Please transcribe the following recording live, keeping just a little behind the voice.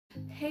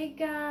Hey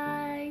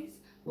guys,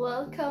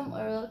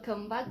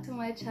 welcome back to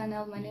my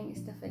channel. My name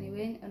is Stephanie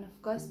Wayne, and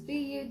of course, be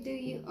you, do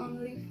you,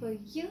 only for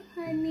you,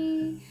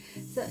 honey.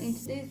 So in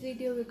today's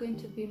video we're going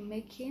to be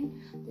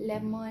making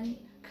lemon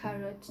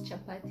carrot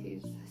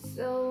chapatis.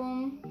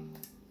 So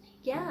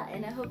yeah,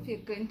 and I hope you're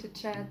going to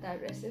try out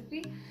that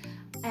recipe.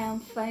 I am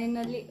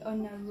finally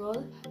on a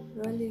roll.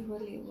 Rolly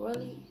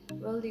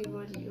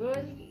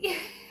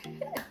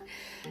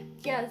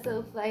yeah,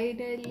 so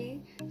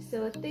finally,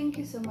 so thank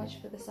you so much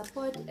for the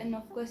support, and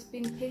of course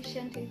being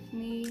patient with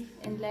me,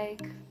 and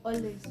like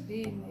always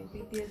viewing my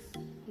videos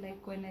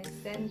like when I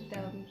send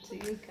them to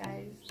you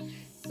guys.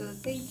 So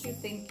thank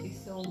you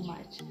so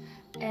much.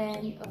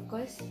 And of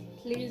course,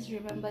 please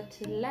remember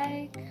to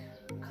like,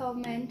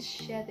 comment,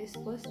 share this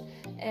post,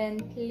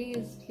 and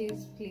please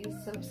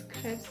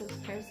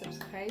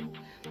subscribe,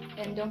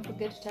 and don't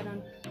forget to turn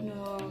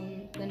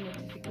on the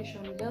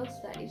notification bell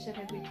so that each and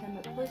every time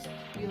I post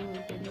you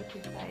will be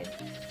notified.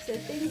 So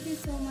thank you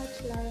so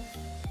much, love.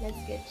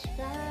 Let's get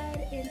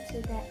right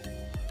into that